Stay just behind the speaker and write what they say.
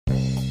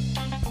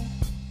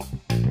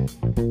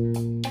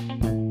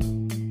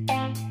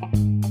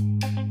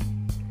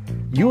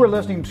You are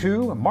listening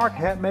to Mark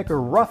Hatmaker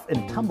Rough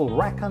and Tumble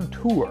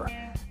Raconteur.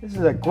 This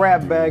is a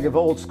grab bag of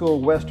old school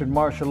Western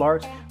martial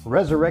arts,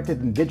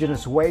 resurrected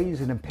indigenous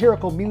ways, and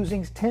empirical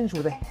musings tinged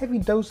with a heavy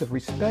dose of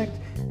respect,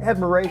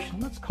 admiration,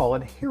 let's call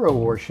it hero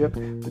worship,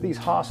 for these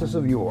hosses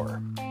of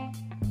yore.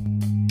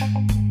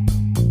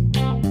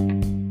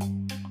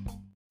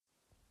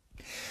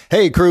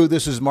 Hey crew,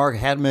 this is Mark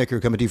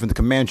Hatmaker coming to you from the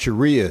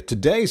Comancheria.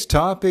 Today's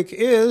topic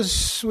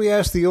is, we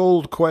ask the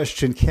old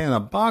question, can a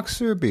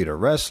boxer beat a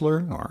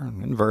wrestler? Or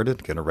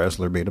inverted, can a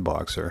wrestler beat a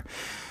boxer?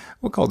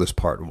 We'll call this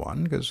part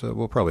one because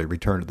we'll probably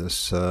return to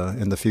this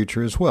in the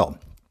future as well.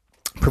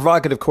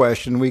 Provocative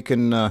question. We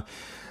can,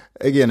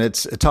 again,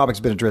 it's a topic's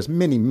been addressed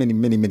many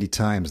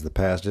times in the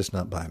past, just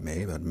not by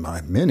me, but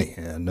by many.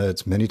 And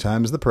it's many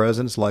times the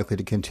present. It's likely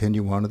to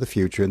continue on to the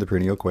future. And the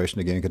perennial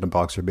question, again, can a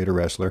boxer beat a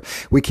wrestler?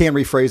 We can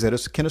rephrase that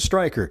as, can a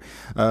striker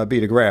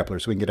beat a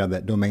grappler? So we can get out of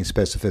that domain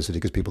specificity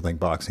because people think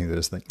boxing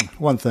is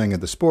one thing in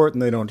the sport,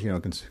 and they don't,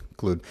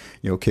 include,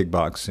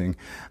 kickboxing,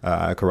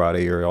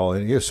 karate, or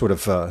all sort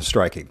of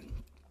striking.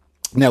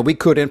 Now, we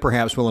could and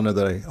perhaps will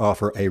another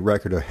offer a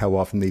record of how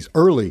often these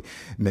early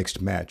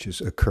mixed matches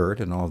occurred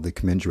and all of the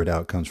commensurate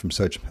outcomes from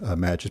such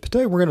matches. But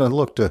today we're going to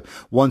look to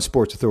one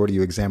sports authority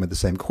who examined the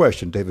same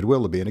question, David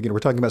Willoughby. And again, we're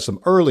talking about some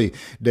early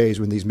days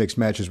when these mixed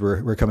matches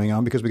were coming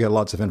on because we got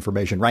lots of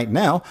information right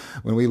now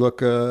when we look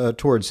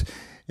towards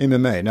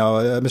MMA.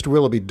 Now, Mr.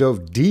 Willoughby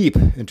dove deep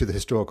into the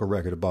historical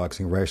record of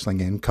boxing, wrestling,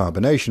 and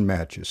combination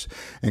matches.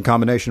 And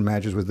combination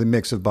matches with the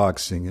mix of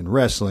boxing and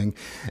wrestling.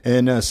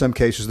 In some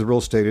cases, the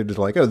rule stated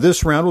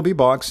this round will be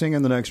boxing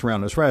and the next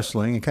round is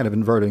wrestling, and kind of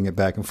inverting it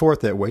back and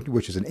forth that way,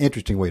 which is an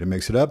interesting way to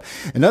mix it up.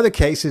 In other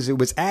cases, it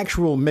was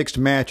actual mixed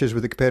matches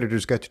where the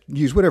competitors got to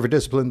use whatever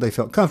discipline they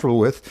felt comfortable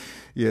with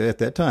at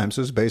that time.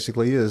 So this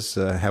basically is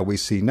how we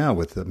see now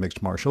with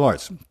mixed martial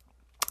arts.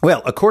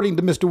 Well, according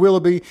to Mr.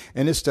 Willoughby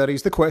and his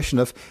studies, the question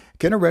of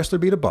can a wrestler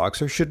beat a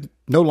boxer should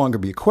no longer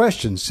be a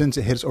question since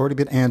it has already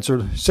been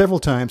answered several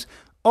times,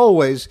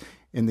 always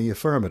in the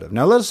affirmative.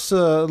 Now, let's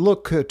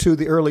look to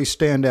the early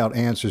standout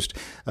answers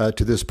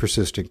to this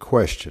persistent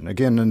question.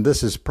 Again, and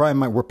this is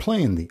probably we're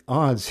playing the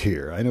odds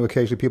here. I know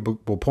occasionally people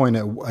will point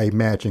at a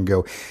match and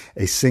go,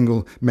 a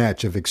single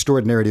match of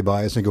extraordinary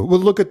bias, and go,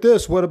 well, look at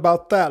this, what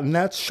about that? And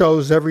that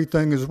shows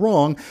everything is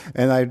wrong.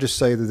 And I just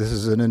say that this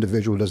is an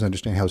individual who doesn't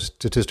understand how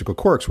statistical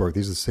quirks work.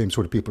 These are the same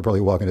sort of people who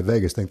probably walk into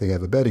Vegas, think they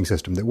have a betting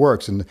system that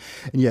works, and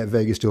yet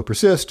Vegas still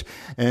persists,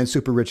 and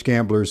super rich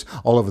gamblers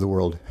all over the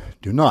world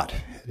do not.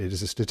 It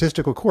is a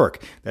statistical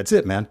quirk. That's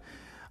it, man.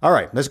 All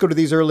right, let's go to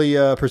these early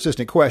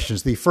persistent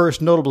questions. The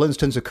first notable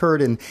instance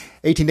occurred in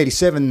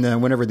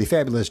 1887 whenever the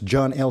fabulous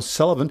John L.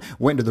 Sullivan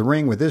went into the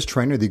ring with his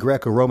trainer, the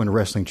Greco-Roman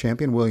wrestling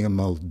champion, William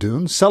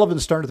Muldoon. Sullivan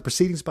started the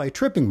proceedings by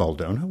tripping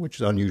Muldoon, which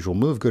is an unusual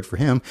move. Good for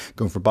him,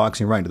 going from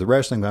boxing right into the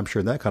wrestling. I'm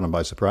sure that caught him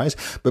by surprise.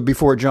 But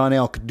before John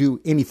L. could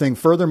do anything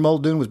further,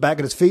 Muldoon was back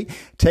at his feet,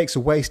 takes a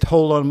waist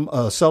hold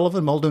on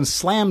Sullivan. Muldoon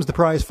slams the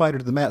prize fighter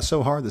to the mat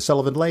so hard that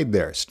Sullivan laid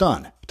there,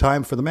 stunned.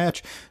 Time for the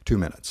match, 2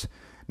 minutes.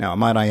 Now,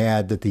 might I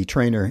add that the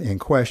trainer in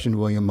question,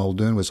 William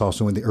Muldoon, was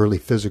also in the early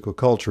physical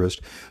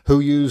culturist who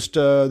used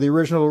the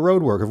original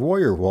road work of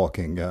warrior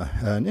walking.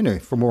 And anyway,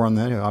 for more on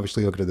that,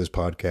 obviously look at this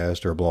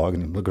podcast or a blog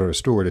and look at a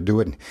store to do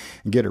it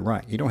and get it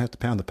right. You don't have to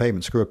pound the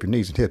pavement, screw up your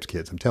knees and hips,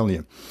 kids, I'm telling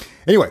you.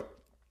 Anyway,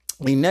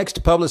 the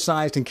next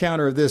publicized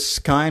encounter of this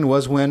kind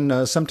was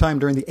when sometime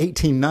during the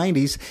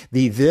 1890s,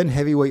 the then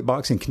heavyweight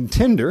boxing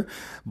contender,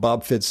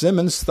 Bob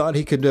Fitzsimmons, thought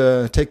he could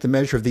take the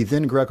measure of the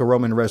then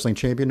Greco-Roman wrestling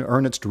champion,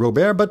 Ernest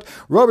Robert. But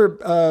Robert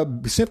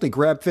simply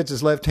grabbed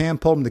Fitz's left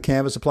hand, pulled him to the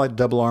canvas, applied a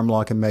double arm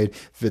lock, and made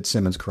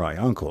Fitzsimmons cry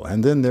uncle.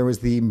 And then there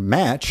was the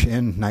match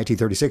in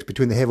 1936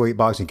 between the heavyweight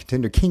boxing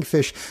contender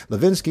Kingfish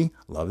Levinsky,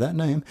 love that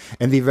name,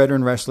 and the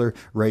veteran wrestler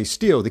Ray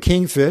Steele. The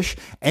Kingfish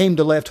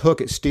aimed a left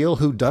hook at Steele,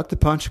 who ducked the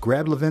punch,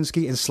 grabbed Levinsky,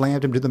 and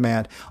slammed him to the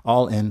mat,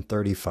 all in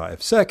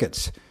 35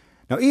 seconds.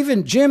 Now,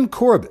 even Jim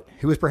Corbett,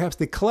 who was perhaps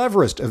the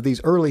cleverest of the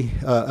early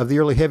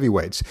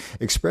heavyweights,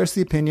 expressed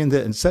the opinion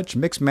that in such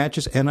mixed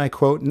matches, and I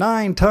quote,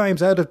 9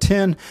 times out of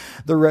 10,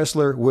 the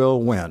wrestler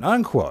will win,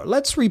 unquote.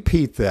 Let's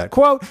repeat that.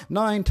 Quote,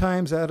 9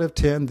 times out of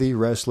 10, the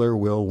wrestler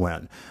will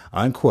win,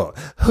 unquote.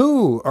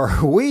 Who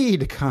are we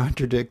to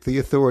contradict the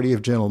authority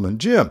of Gentleman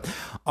Jim?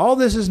 All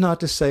this is not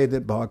to say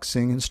that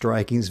boxing and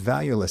striking is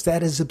valueless.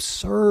 That is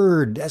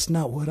absurd. That's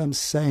not what I'm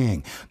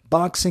saying.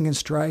 Boxing and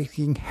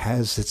striking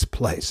has its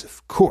place,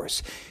 of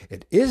course.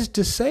 It is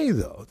to say,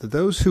 though, that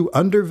those who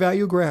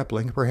undervalue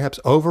grappling, perhaps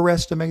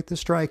overestimate the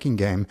striking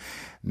game,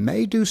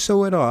 may do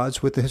so at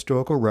odds with the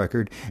historical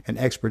record and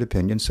expert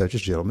opinions such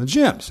as Gentleman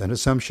Jim's. An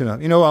assumption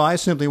of, I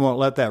simply won't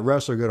let that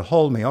wrestler get a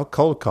hold of me. I'll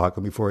cold cock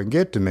him before he can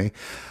get to me.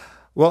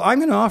 Well, I'm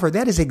going to offer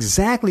that is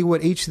exactly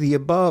what each of the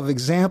above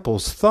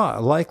examples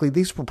thought. Likely,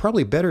 these were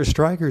probably better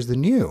strikers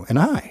than you and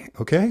I.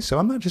 Okay, so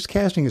I'm not just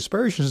casting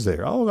aspersions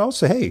there. I'll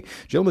say, hey,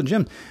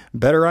 Jim,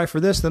 better eye for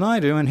this than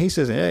I do, and he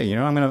says, hey,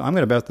 I'm going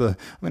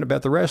to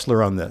bet the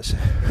wrestler on this.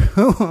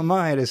 Who am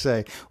I to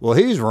say, well,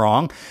 he's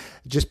wrong?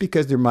 Just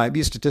because there might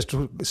be a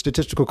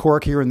statistical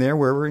quirk here and there,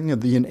 wherever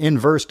the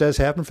inverse does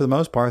happen. For the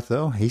most part,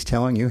 though, he's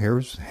telling you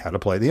here's how to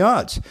play the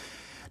odds.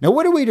 Now,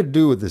 what are we to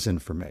do with this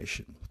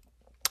information?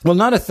 Well,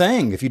 not a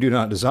thing if you do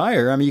not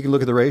desire. I mean, you can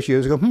look at the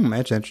ratios and go,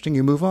 that's interesting.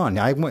 You move on.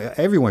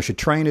 Everyone should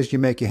train as you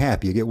make you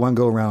happy. You get one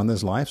go around in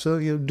this life, so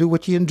you do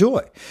what you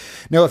enjoy.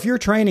 Now, if your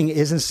training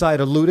is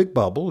inside a ludic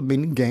bubble,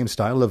 meaning game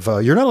style of,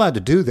 you're not allowed to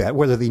do that,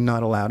 whether the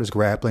not allowed is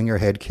grappling or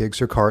head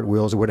kicks or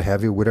cartwheels or what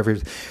have you, whatever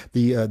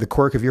the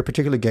quirk of your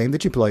particular game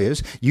that you play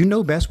is, you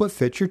know best what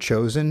fits your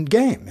chosen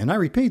game. And I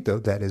repeat, though,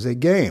 that is a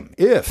game.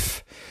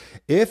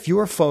 If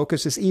your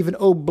focus is even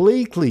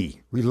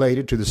obliquely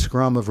related to the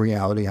scrum of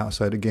reality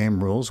outside of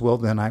game rules, well,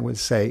 then I would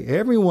say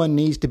everyone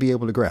needs to be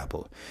able to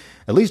grapple,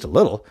 at least a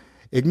little.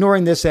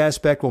 Ignoring this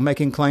aspect while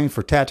making claims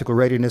for tactical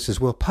readiness is,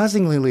 well,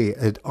 puzzlingly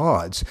at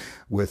odds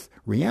with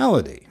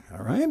reality.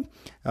 All right?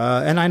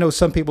 And I know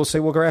some people say,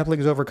 well, grappling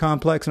is over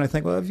complex. And I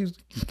think, well,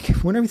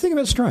 whenever you think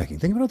about striking,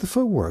 think about the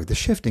footwork, the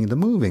shifting, the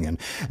moving, and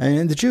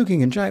the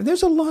juking and jive.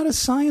 There's a lot of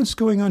science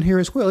going on here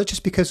as well. It's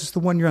just because it's the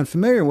one you're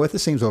unfamiliar with, it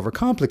seems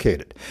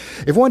overcomplicated.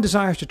 If one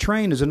desires to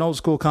train as an old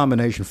school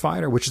combination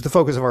fighter, which is the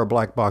focus of our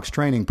black box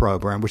training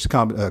program, which is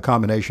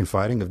combination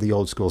fighting of the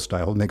old school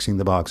style, mixing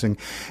the boxing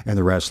and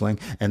the wrestling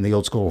and the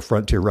old school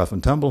frontier rough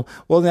and tumble,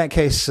 well, in that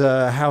case,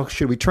 how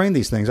should we train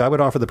these things? I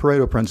would offer the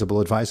Pareto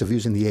principle advice of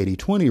using the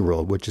 80-20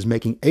 rule, which is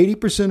making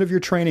 80% of your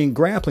training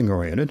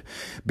grappling-oriented,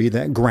 be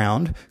that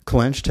ground,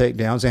 clinch,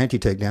 takedowns,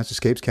 anti-takedowns,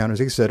 escapes,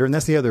 counters, etc. And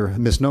that's the other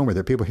misnomer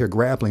there. People hear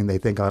grappling, they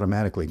think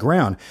automatically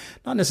ground.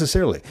 Not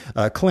necessarily.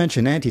 Clinch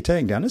and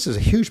anti-takedown, this is a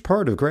huge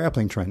part of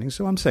grappling training.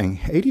 So I'm saying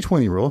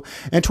 80-20 rule,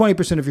 and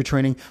 20% of your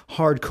training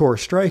hardcore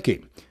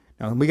striking.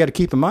 Now, we got to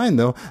keep in mind,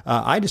 though,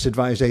 I just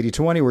advised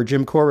 80-20, where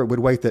Jim Corbett would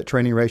weight that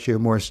training ratio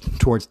more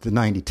towards the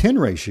 90-10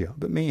 ratio.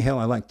 But me, hell,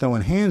 I like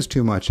throwing hands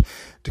too much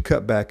to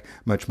cut back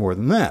much more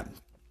than that.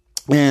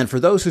 And for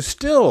those who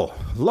still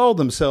lull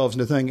themselves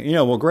into thinking,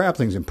 well,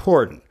 grappling's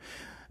important,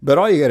 but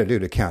all you got to do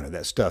to counter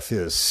that stuff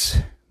is,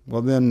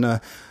 well,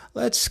 then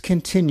let's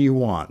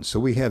continue on. So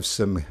we have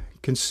some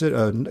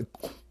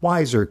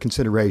wiser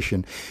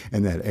consideration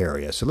in that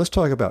area. So let's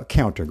talk about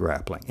counter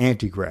grappling,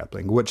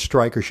 anti-grappling, what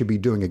strikers should be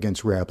doing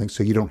against grappling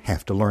so you don't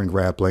have to learn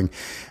grappling.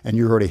 And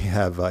you already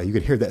have, you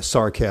can hear that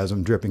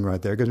sarcasm dripping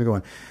right there because you're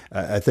going,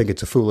 I think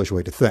it's a foolish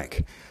way to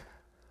think.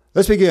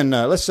 Let's begin.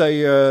 Let's say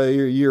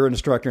you're an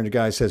instructor and a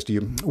guy says to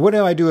you, what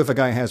do I do if a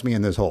guy has me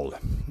in this hold?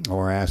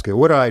 Or ask,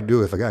 what do I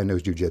do if a guy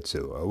knows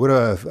jiu-jitsu? What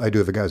do I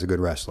do if a guy's a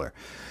good wrestler?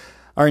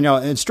 All right, now,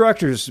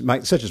 instructors,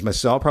 such as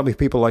myself, probably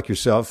people like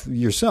yourself,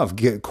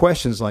 get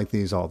questions like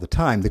these all the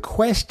time. The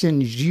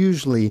questions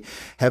usually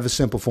have a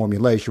simple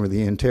formulation where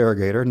the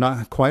interrogator,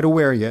 not quite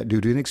aware yet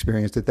due to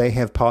inexperience, that they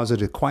have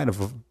posited quite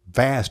a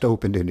vast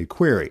open-ended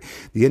query.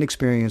 The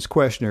inexperienced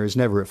questioner is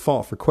never at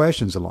fault for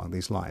questions along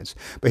these lines.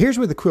 But here's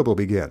where the quibble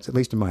begins, at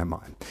least in my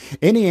mind.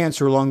 Any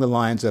answer along the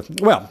lines of,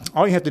 well,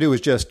 all you have to do is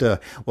just, the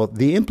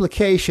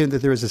implication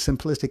that there is a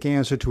simplistic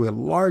answer to a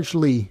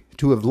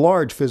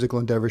large physical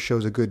endeavor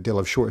shows a good deal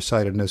of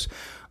short-sightedness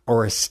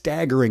or a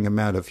staggering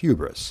amount of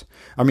hubris.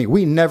 I mean,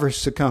 we never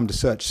succumb to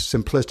such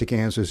simplistic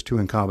answers to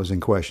encompassing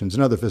questions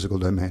in other physical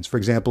domains. For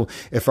example,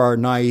 if our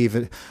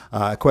naive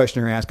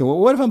questioner asks, well,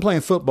 what if I'm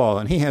playing football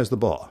and he has the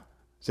ball?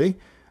 See?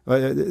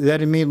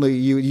 That immediately,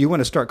 you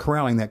want to start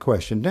corralling that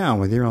question down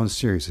with your own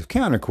series of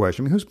counter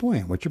questions. I mean, who's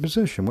playing? What's your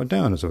position? What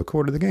down is it? A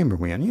quarter of the game are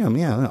we in? Yeah,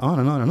 on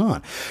and on and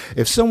on.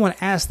 If someone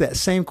asks that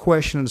same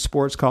question in a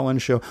sports call-in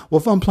show,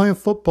 well, if I'm playing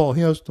football,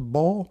 he has the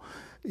ball,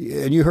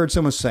 and you heard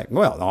someone say,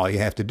 well, all you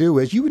have to do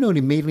is, you would know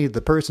immediately that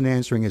the person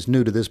answering is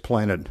new to this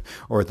planet,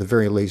 or at the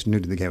very least,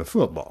 new to the game of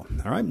football.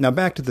 All right, now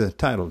back to the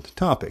title of the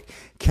topic.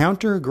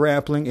 Counter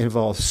grappling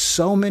involves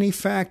so many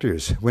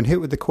factors. When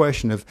hit with the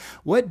question of,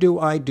 what do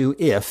I do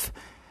if...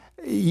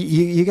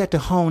 You got to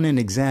hone in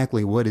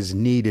exactly what is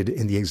needed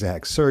in the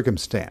exact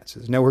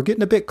circumstances. Now, we're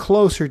getting a bit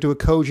closer to a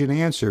cogent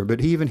answer,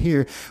 but even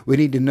here, we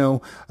need to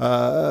know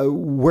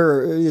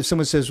if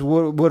someone says,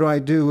 what do I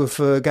do if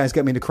a guy's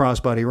got me in a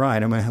crossbody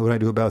ride? I mean, what do I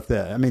do about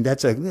that? I mean,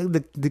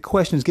 the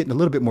question is getting a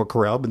little bit more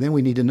corralled, but then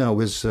we need to know,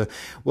 was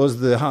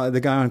the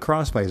guy on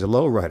crossbody, is a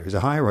low rider, is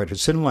a high rider,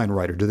 centerline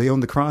rider? Do they own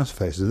the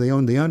crossface? Do they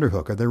own the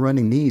underhook? Are they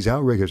running knees,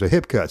 outriggers, or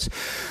hip cuts?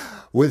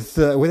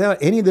 Without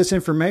any of this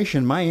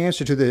information, my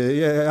answer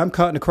to I'm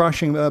caught in a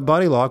crushing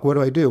body lock, what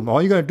do I do?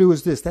 All you got to do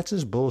is this. That's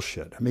just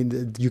bullshit. I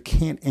mean, you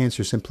can't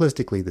answer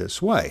simplistically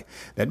this way.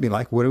 That'd be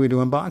like, what do we do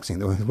in boxing?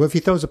 What if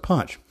he throws a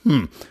punch?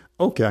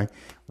 Okay,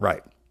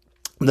 right.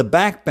 The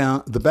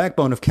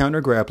backbone of counter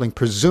grappling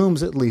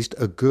presumes at least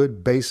a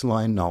good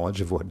baseline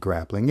knowledge of what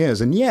grappling is.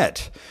 And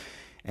yet,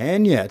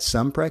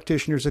 some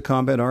practitioners of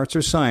combat arts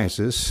or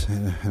sciences,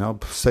 and I'll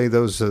say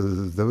those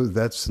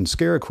that's in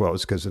scare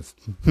quotes because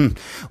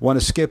want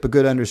to skip a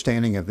good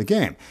understanding of the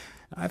game.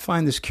 I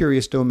find this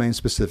curious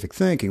domain-specific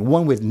thinking.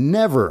 One would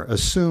never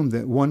assume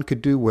that one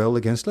could do well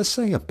against, let's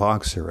say, a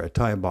boxer, a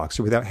Thai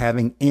boxer, without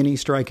having any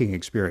striking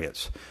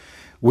experience.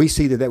 We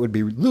see that would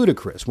be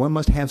ludicrous. One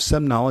must have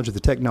some knowledge of the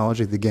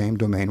technology of the game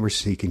domain we're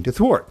seeking to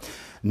thwart.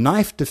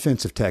 Knife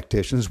defensive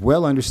tacticians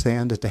well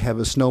understand that to have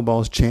a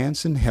snowball's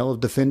chance in hell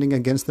of defending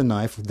against the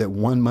knife, that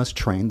one must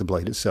train the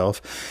blade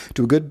itself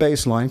to a good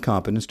baseline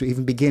competence to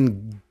even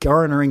begin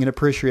garnering an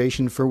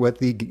appreciation for what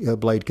the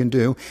blade can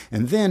do.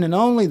 And then, and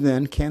only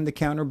then, can the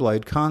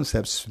counterblade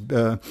concepts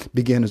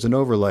begin as an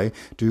overlay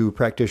to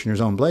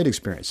practitioner's own blade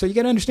experience. So you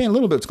got to understand a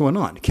little bit what's going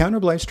on.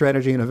 Counterblade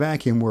strategy in a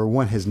vacuum where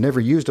one has never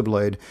used a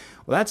blade,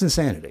 well, that's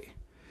insanity.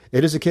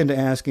 It is akin to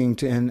asking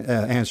and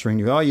answering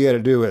you. All you got to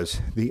do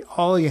is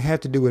all you have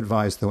to do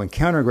advise though in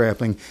counter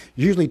grappling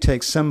usually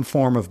takes some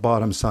form of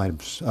bottom side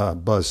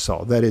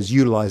buzzsaw. That is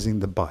utilizing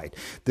the bite,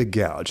 the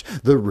gouge,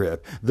 the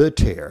rip, the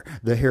tear,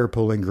 the hair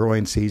pulling,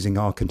 groin seizing,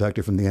 all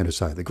conducted from the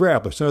underside of the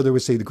grappler. So there we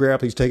see the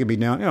grappler, he's taking me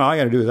down. All I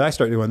got to do is I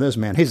start doing this,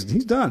 man. He's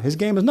done. His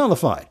game is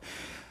nullified.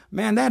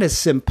 Man, that is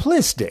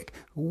simplistic,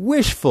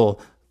 wishful,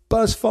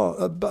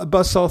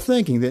 buzzsaw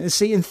thinking.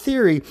 See, in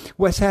theory,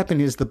 what's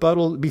happening is the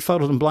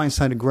befuddled and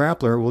blindsided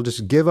grappler will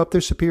just give up their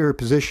superior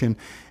position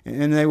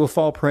and they will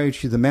fall prey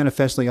to the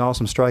manifestly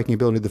awesome striking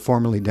ability of the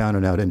formerly down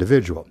and out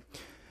individual.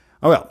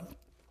 Oh, well.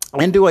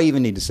 And do I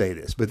even need to say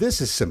this? But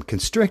this is some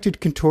constricted,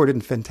 contorted,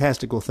 and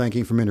fantastical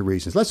thinking for many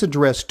reasons. Let's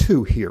address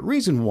two here.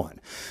 Reason one,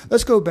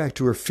 let's go back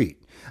to her feet.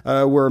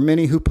 Where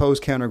many who pose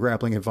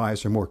counter-grappling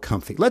advice are more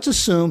comfy. Let's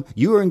assume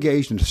you are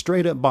engaged in a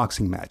straight-up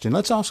boxing match. And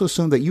let's also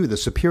assume that you're the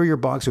superior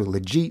boxer with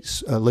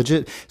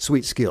legit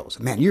sweet skills.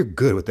 Man, you're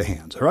good with the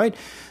hands, all right?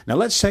 Now,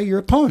 let's say your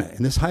opponent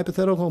in this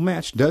hypothetical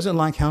match doesn't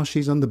like how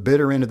she's on the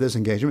bitter end of this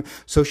engagement,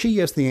 so she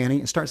gets the ante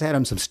and starts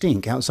adding some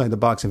stink outside the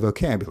boxing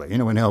vocabulary. You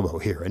know, an elbow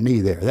here, a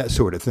knee there, that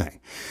sort of thing.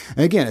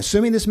 And again,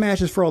 assuming this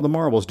match is for all the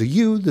marbles, do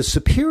you, the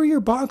superior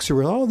boxer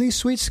with all these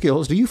sweet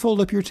skills, do you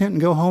fold up your tent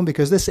and go home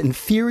because this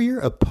inferior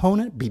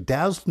opponent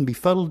bedazzled and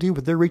befuddled you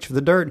with their reach for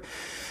the dirt?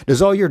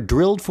 Does all your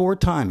drilled for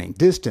timing,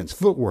 distance,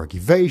 footwork,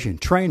 evasion,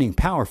 training,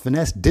 power,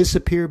 finesse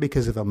disappear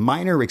because of a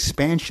minor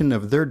expansion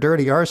of their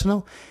dirty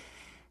arsenal?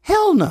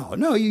 Hell no.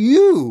 No,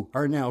 you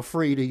are now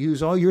free to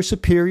use all your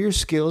superior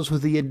skills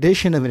with the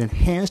addition of an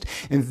enhanced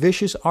and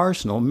vicious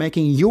arsenal,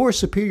 making your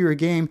superior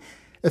game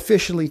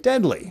officially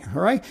deadly,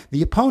 all right?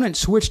 The opponent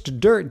switched to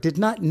dirt did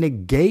not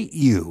negate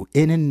you.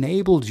 It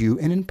enabled you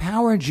and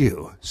empowered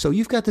you. So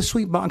you've got the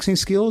sweet boxing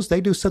skills.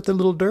 They do something a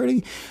little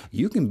dirty.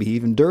 You can be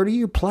even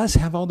dirtier, plus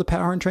have all the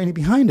power and training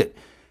behind it.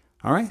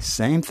 All right,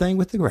 same thing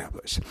with the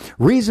grapplers.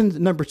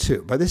 Reason number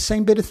two, by this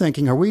same bit of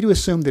thinking, are we to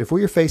assume that if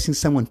we are facing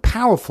someone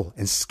powerful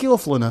and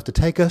skillful enough to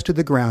take us to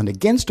the ground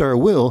against our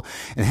will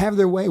and have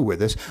their way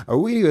with us, are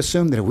we to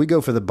assume that if we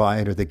go for the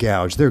bite or the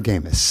gouge, their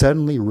game is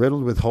suddenly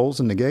riddled with holes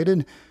and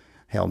negated?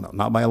 Hell no,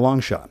 not by a long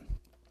shot.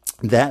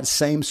 That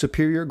same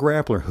superior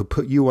grappler who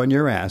put you on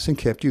your ass and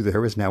kept you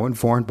there is now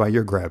informed by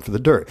your grab for the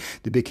dirt.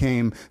 The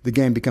game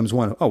becomes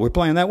one of, oh, we're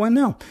playing that one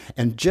now.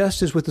 And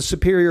just as with the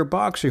superior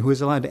boxer who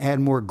is allowed to add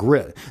more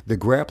grit, the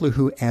grappler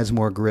who adds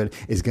more grit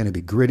is going to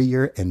be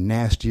grittier and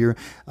nastier.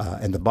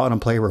 And the bottom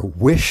player will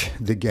wish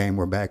the game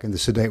were back in the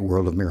sedate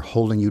world of mere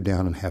holding you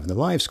down and having the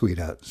life squeezed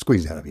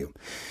out of you.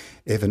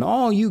 If in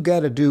all you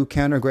got to do,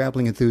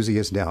 counter-grappling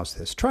enthusiast doubts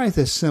this, try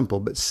this simple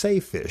but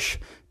safe-ish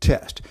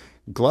test.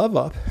 Glove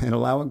up and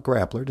allow a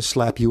grappler to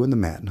slap you in the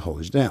mat and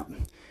hold you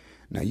down.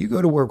 Now, you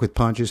go to work with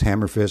punches,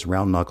 hammer fists,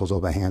 round knuckles,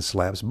 overhand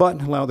slaps,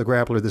 but allow the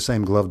grappler the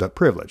same gloved-up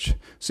privilege.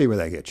 See where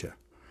that gets you.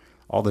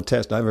 All the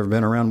tests I've ever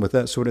been around with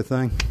that sort of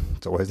thing,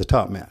 it's always the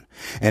top man.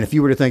 And if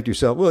you were to think to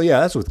yourself, well, yeah,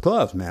 that's with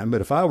gloves, man,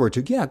 but if I were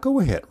to, yeah, go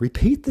ahead,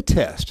 repeat the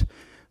test.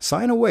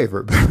 Sign a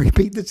waiver, but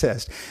repeat the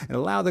test and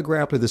allow the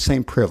grappler the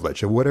same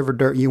privilege of whatever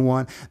dirt you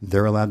want.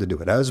 They're allowed to do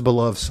it. As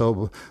above,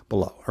 so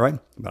below. All right?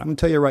 But I'm going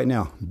to tell you right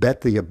now,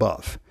 bet the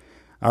above.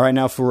 All right,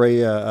 now for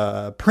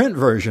a print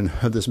version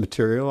of this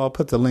material, I'll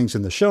put the links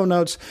in the show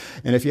notes.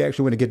 And if you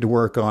actually want to get to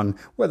work on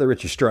whether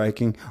it's your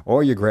striking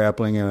or your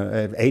grappling,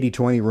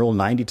 80-20 rule,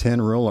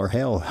 90-10 rule, or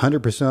hell,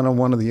 100% on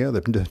one or the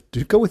other,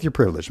 go with your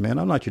privilege, man.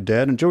 I'm not your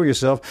dad. Enjoy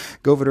yourself.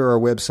 Go over to our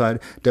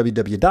website,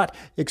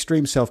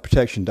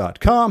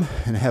 www.extremeselfprotection.com,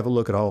 and have a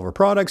look at all of our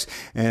products.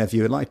 And if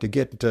you would like to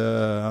get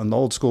on the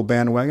old school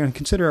bandwagon,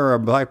 consider our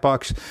Black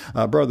Box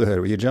Brotherhood,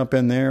 where you jump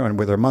in there and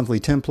with our monthly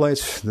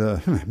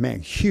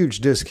templates, huge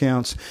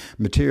discounts.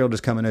 Material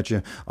just coming at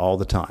you all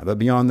the time. But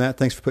beyond that,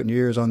 thanks for putting your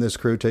ears on this,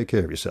 crew. Take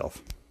care of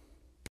yourself.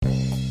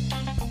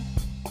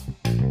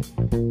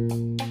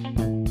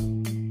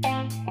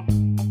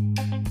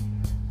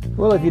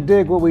 Well, if you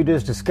dig what we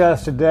just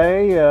discussed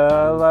today,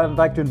 I'd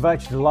like to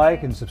invite you to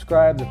like and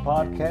subscribe to the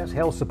podcast.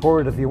 Hell,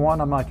 support it if you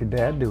want. I'm not your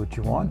dad. Do what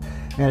you want.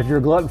 And if you're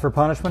a glutton for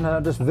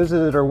punishment, just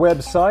visit our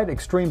website,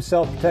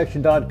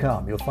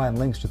 extremeselfprotection.com. You'll find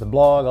links to the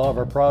blog, all of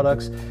our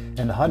products,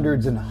 and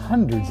hundreds and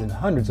hundreds and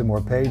hundreds of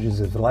more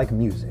pages of like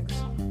musings.